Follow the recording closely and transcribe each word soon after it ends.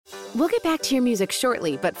We'll get back to your music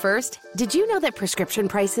shortly, but first, did you know that prescription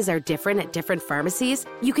prices are different at different pharmacies?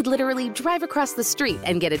 You could literally drive across the street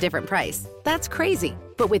and get a different price. That's crazy.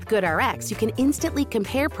 But with GoodRx, you can instantly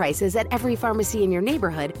compare prices at every pharmacy in your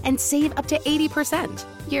neighborhood and save up to 80%.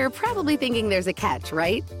 You're probably thinking there's a catch,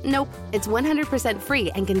 right? Nope. It's 100%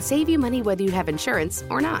 free and can save you money whether you have insurance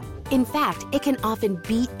or not. In fact, it can often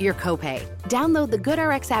beat your copay. Download the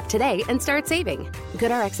GoodRx app today and start saving.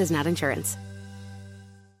 GoodRx is not insurance.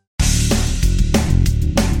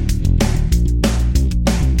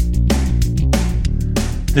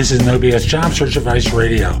 This is No BS Job Search Advice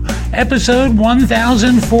Radio, episode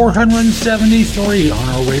 1473, on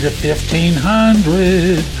our way to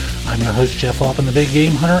 1500. I'm your host, Jeff Hoffman, the Big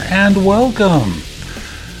Game Hunter, and welcome.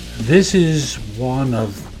 This is one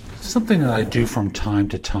of something that I do from time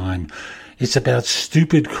to time. It's about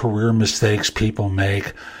stupid career mistakes people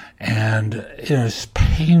make, and it is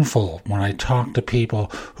painful when I talk to people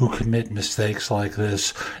who commit mistakes like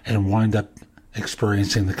this and wind up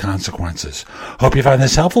experiencing the consequences. Hope you find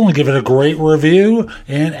this helpful and give it a great review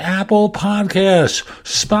in Apple Podcasts,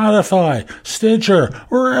 Spotify, Stitcher,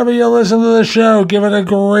 wherever you listen to the show. Give it a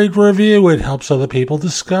great review. It helps other people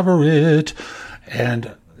discover it.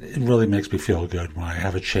 And it really makes me feel good when I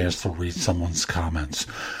have a chance to read someone's comments.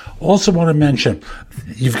 Also want to mention,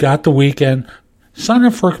 you've got the weekend. Sign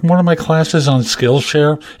up for one of my classes on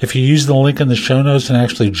Skillshare. If you use the link in the show notes and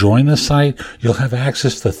actually join the site, you'll have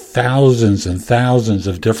access to thousands and thousands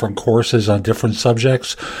of different courses on different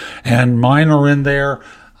subjects. And mine are in there.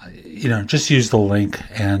 Just use the link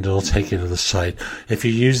and it'll take you to the site. If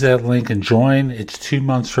you use that link and join, it's 2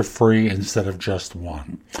 months for free instead of just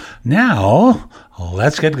one. Now,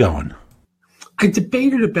 let's get going. I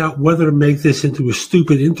debated about whether to make this into a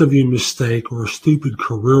stupid interview mistake or a stupid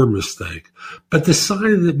career mistake, but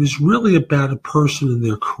decided it was really about a person and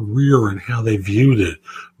their career and how they viewed it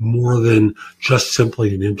more than just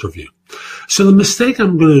simply an interview. So the mistake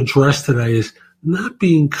I'm going to address today is not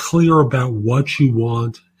being clear about what you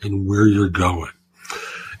want and where you're going.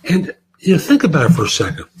 And think about it for a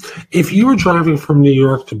second. If you were driving from New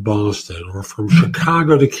York to Boston, or from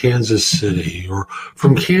Chicago to Kansas City, or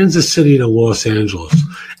from Kansas City to Los Angeles,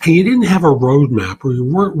 and you didn't have a roadmap, or you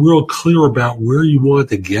weren't real clear about where you wanted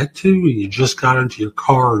to get to, and you just got into your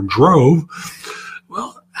car and drove,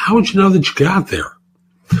 well, how would you know that you got there?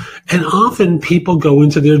 And often people go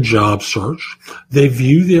into their job search, they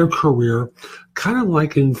view their career kind of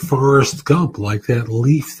like in Forrest Gump, like that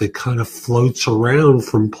leaf that kind of floats around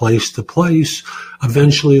from place to place,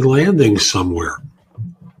 eventually landing somewhere.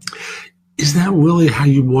 Is that really how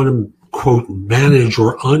you want to, quote, manage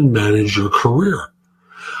or unmanage your career?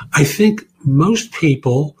 I think most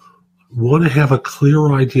people want to have a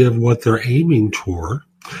clear idea of what they're aiming toward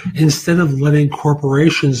instead of letting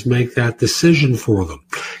corporations make that decision for them.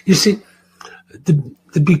 You see, to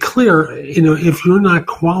be clear, if you're not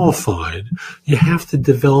qualified, you have to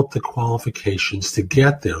develop the qualifications to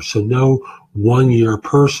get there. So no one-year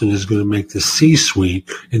person is going to make the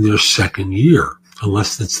C-suite in their second year,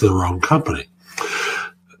 unless it's their own company.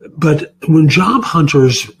 But when job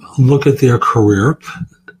hunters look at their career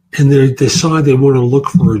and they decide they want to look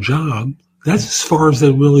for a job, that's as far as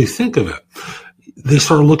they really think of it. They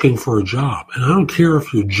start looking for a job. And I don't care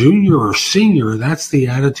if you're junior or senior, that's the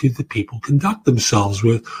attitude that people conduct themselves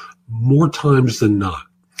with more times than not.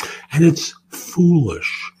 And it's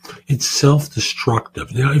foolish. It's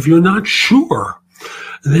self-destructive. Now, if you're not sure,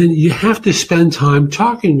 then you have to spend time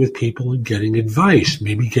talking with people and getting advice,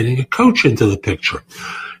 maybe getting a coach into the picture.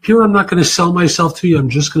 Here, I'm not going to sell myself to you. I'm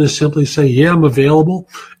just going to simply say, yeah, I'm available.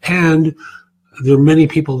 And there are many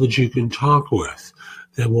people that you can talk with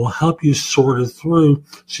that will help you sort it through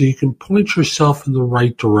so you can point yourself in the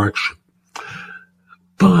right direction.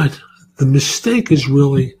 But the mistake is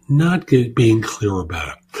really not being clear about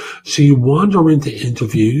it. So you wander into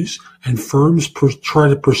interviews and firms try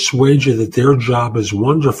to persuade you that their job is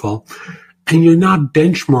wonderful, and you're not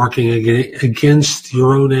benchmarking against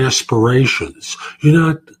your own aspirations. You're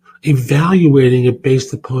not evaluating it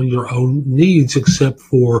based upon your own needs, except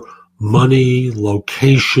for money,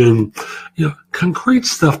 location, concrete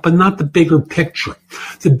stuff, but not the bigger picture.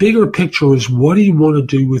 The bigger picture is, what do you want to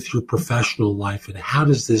do with your professional life, and how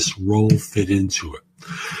does this role fit into it?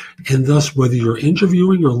 And thus, whether you're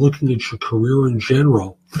interviewing or looking at your career in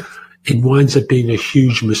general, it winds up being a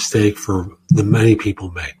huge mistake for the many people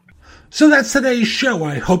make. So that's today's show.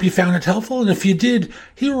 I hope you found it helpful. And if you did,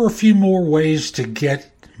 here are a few more ways to get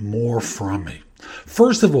more from me.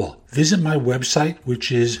 First of all, visit my website,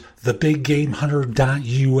 which is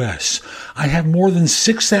thebiggamehunter.us. I have more than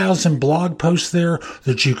 6,000 blog posts there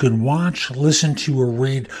that you can watch, listen to, or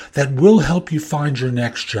read that will help you find your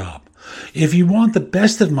next job. If you want the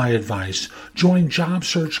best of my advice, join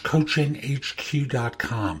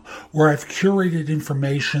JobSearchCoachingHQ.com, where I've curated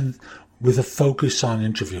information with a focus on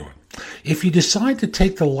interviewing. If you decide to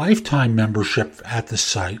take the lifetime membership at the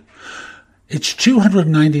site, it's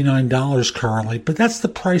 $299 currently, but that's the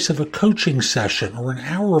price of a coaching session or an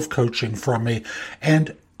hour of coaching from me,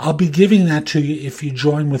 and I'll be giving that to you if you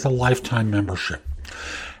join with a lifetime membership.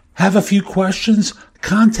 Have a few questions?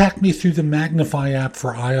 Contact me through the Magnify app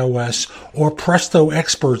for iOS or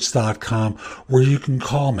PrestoExperts.com, where you can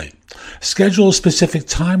call me. Schedule a specific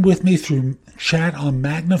time with me through chat on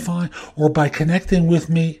Magnify or by connecting with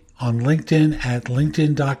me on LinkedIn at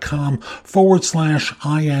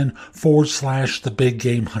linkedin.com/IN/The Big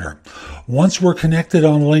Game Hunter. Once we're connected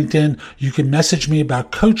on LinkedIn, you can message me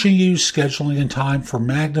about coaching you, scheduling a time for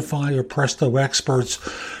Magnify or Presto Experts,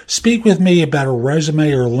 speak with me about a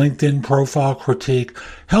resume or LinkedIn profile critique,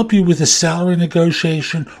 help you with a salary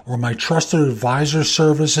negotiation or my trusted advisor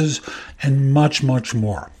services, and much, much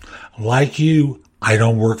more. Like you, I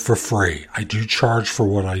don't work for free. I do charge for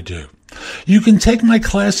what I do. You can take my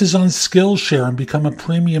classes on Skillshare and become a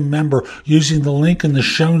premium member using the link in the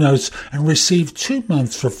show notes and receive 2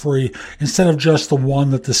 months for free instead of just the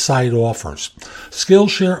one that the site offers.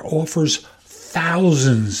 Skillshare offers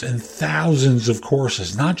thousands and thousands of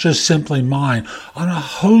courses, not just simply mine, on a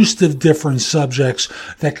host of different subjects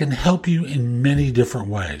that can help you in many different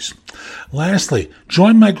ways. Lastly,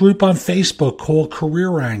 join my group on Facebook called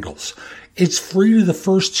Career Angles. It's free to the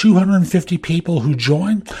first 250 people who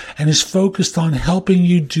join and is focused on helping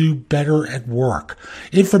you do better at work.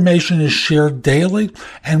 Information is shared daily,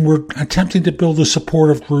 and we're attempting to build a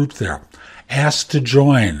supportive group there. Ask to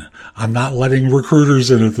join. I'm not letting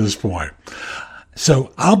recruiters in at this point.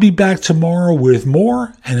 So I'll be back tomorrow with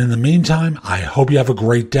more, and in the meantime, I hope you have a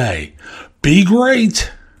great day. Be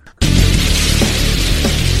great!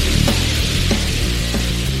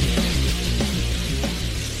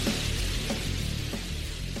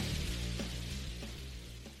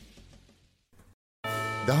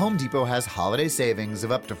 The Home Depot has holiday savings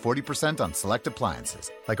of up to 40% on select appliances,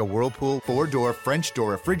 like a Whirlpool 4-door French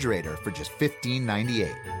door refrigerator for just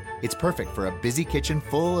 $15.98. It's perfect for a busy kitchen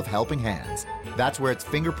full of helping hands. That's where its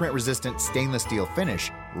fingerprint-resistant stainless steel finish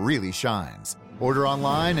really shines. Order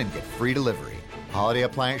online and get free delivery. Holiday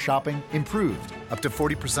appliance shopping improved. Up to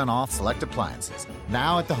 40% off select appliances.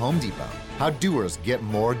 Now at the Home Depot. How doers get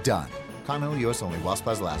more done. Continental U.S. only while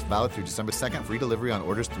supplies last. Valid through December 2nd. Free delivery on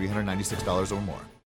orders $396 or more.